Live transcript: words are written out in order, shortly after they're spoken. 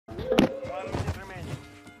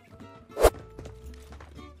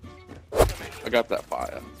got that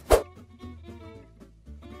fire.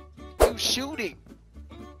 You shooting?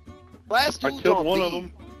 Last dude's I killed on one B. of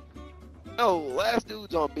them. No, last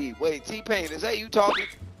dude's on B. Wait, T-Pain, is that you talking?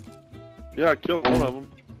 Yeah, I killed one of them.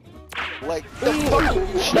 Like, the fuck are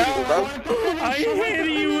you shooting, bro? I hit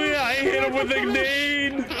you. I hit him with a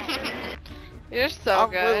nade. You're so I'm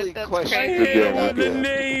good. really That's questioning crazy. hit him with a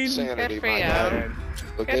nade. insanity, Good for my you. guy.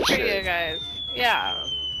 But Good for shit. you guys. Yeah.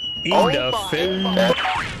 Eat Oh the my food.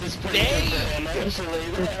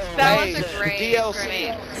 That Hey, was a great DLC.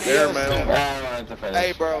 grenade. There, DLC. man.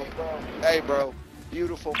 Hey, bro. Hey, bro.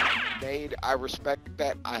 Beautiful nade. I respect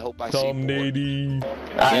that. I hope I see Tom more. Nady.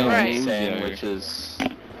 Right. Sandwiches.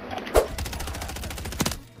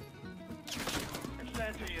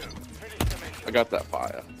 I got that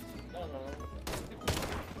fire.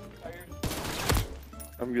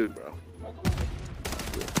 I'm good, bro.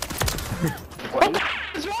 What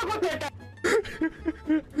is wrong with that guy?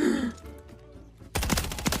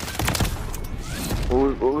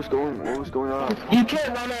 What was going on? You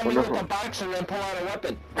can't run at me with a box and then pull out a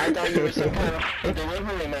weapon. I thought you were some kind of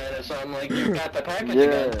delivery man or something, like you got the package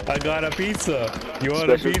again. I got a pizza. You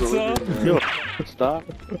want a pizza? Yo, stop.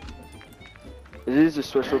 It is a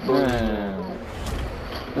special program.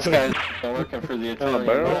 This guy's working for the Italian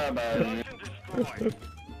barrel? mob.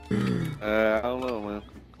 I don't know, man.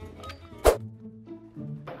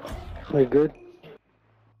 Play good.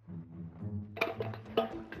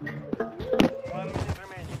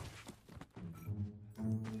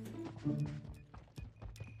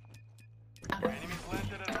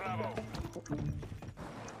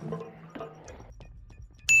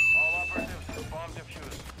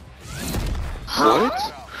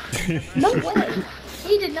 What? No way!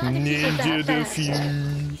 He did not defuse it Ninja that fast.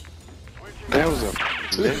 defuse. That was a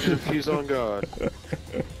ninja fuse on God.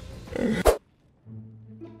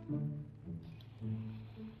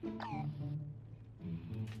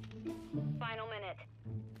 Final minute.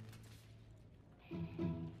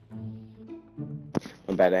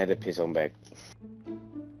 I'm bad, I had to piss on back.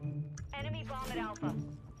 Enemy bomb at Alpha.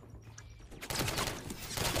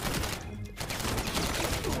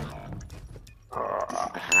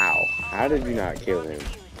 How? How did you not kill him?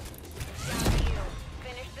 Down to you.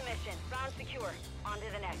 Finish the mission. Round secure. On to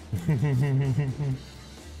the next.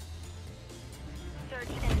 Search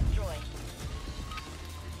and destroy.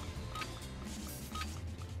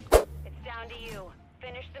 It's down to you.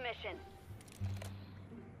 Finish the mission.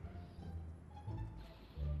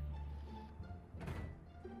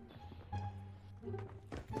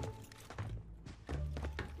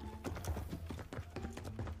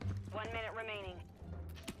 Remaining.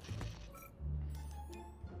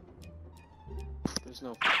 There's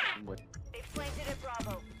no f***ing way. They've planted at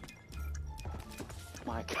Bravo.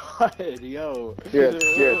 My God, yo. You're a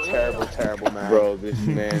terrible man. Bro, this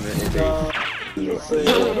man is a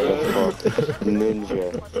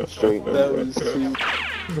ninja. Straight That was too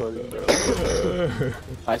funny, bro.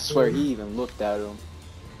 I swear he even looked at him.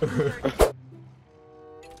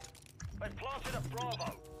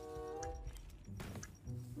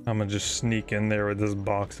 I'm gonna just sneak in there with this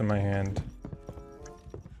box in my hand.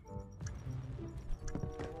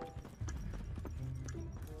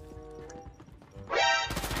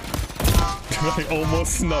 I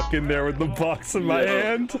almost snuck in there with the box in my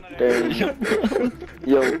hand.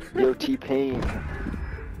 Yo, T-Pain.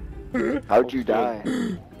 How'd you die?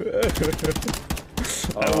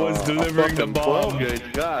 I was delivering the bomb.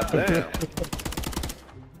 God damn.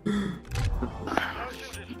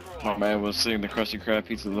 My man was singing the Krusty Krab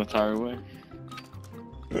pizza the entire way.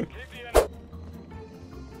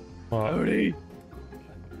 Howdy.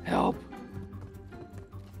 Help.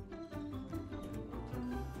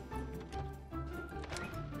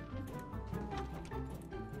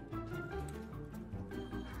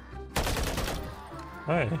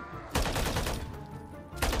 Hi.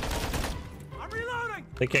 I'm reloading.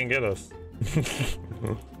 They can't get us.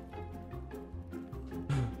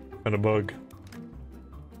 Got a bug.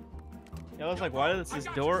 Yeah, I was like, why is this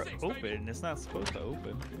door open? It's not supposed to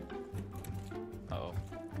open. Oh.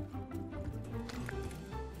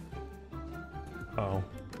 Oh.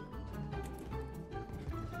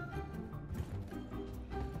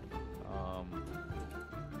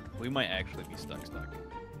 We might actually be stuck.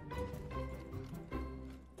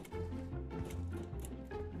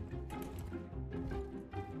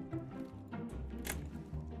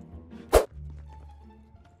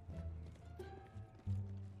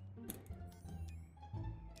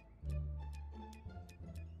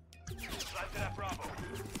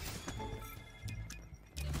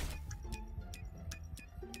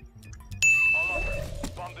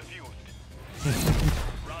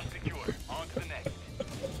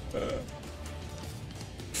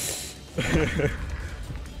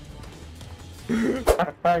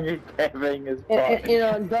 You're carrying his bong.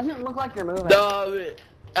 It doesn't look like you're moving. No,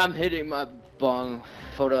 I'm hitting my bong.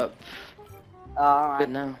 Hold up. Alright. Good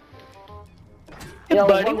now. Yo, Hey,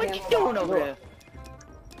 buddy, one what hand you on doing the over there?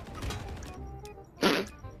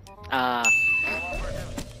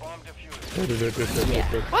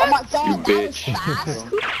 Oh my god, that was fast.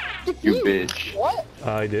 You bitch. What?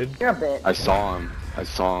 I did. You're a bitch. I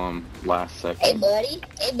saw him last Hey second. buddy,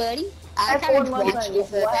 hey buddy. I kind of watched you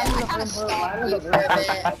for a bit. I kind of stalked you for a bit.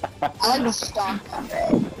 I like to stalk you for a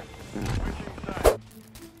bit.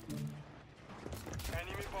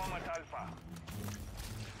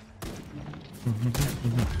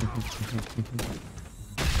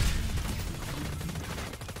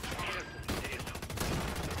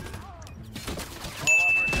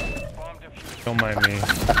 Don't mind me.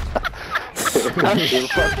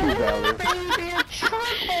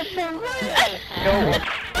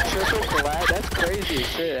 Triple collab? That's crazy as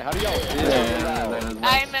shit. How do y'all do that?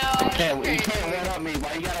 I know. You can't one up me.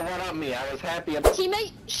 Why you gotta one up me? I was happy.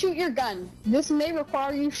 Teammate, shoot your gun. This may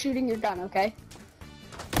require you shooting your gun, okay?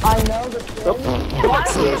 I know the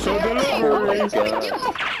Special delivery.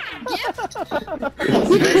 Gift!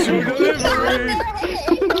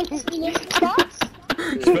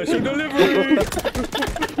 Special delivery.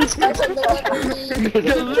 Special delivery.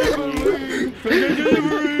 Special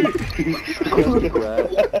delivery. Krusty Krab.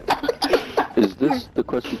 Is this the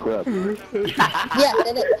Krusty Krab? Yeah,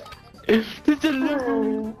 it is.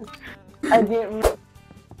 I didn't. 30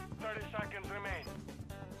 seconds remain.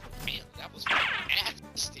 Man, that was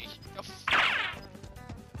nasty.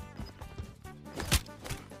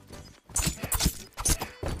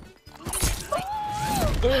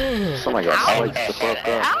 Oh my god, I like the fuck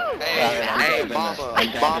up. Hey,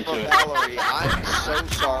 Mama Valerie, I'm so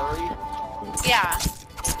sorry Yeah.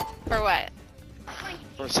 For what?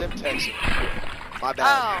 for Simtex. My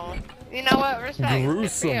bad. Oh. You know what? Respect. Good for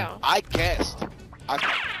Gruesome. you. I guessed. I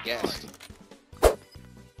guessed.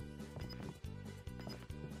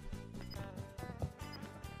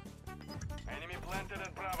 Enemy planted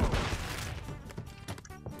at Bravo.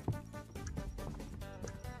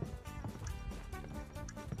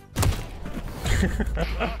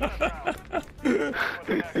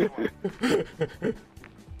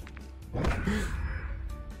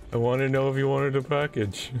 I want to know if you wanted a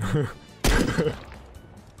package.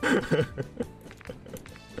 Switching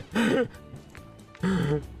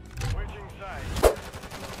sides.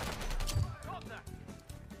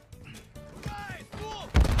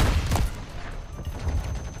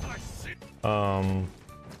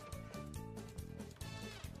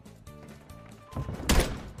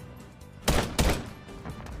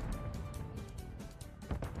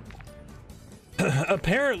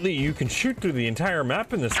 Apparently you can shoot through the entire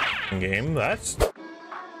map in this game. That's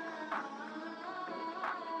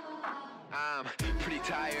I'm pretty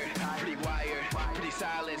tired, pretty wired, pretty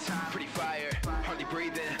silent, pretty fire. Hardly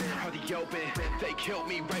breathing, hardly open. They killed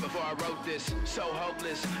me right before I wrote this. So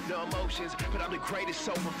hopeless, no emotions, but I'm the greatest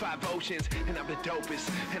soul from 5 oceans. And I'm the dopest,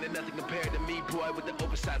 and there's nothing compared to me, boy, with the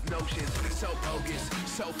oversized notions. So bogus,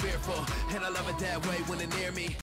 so fearful, and I love it that way when they're near me.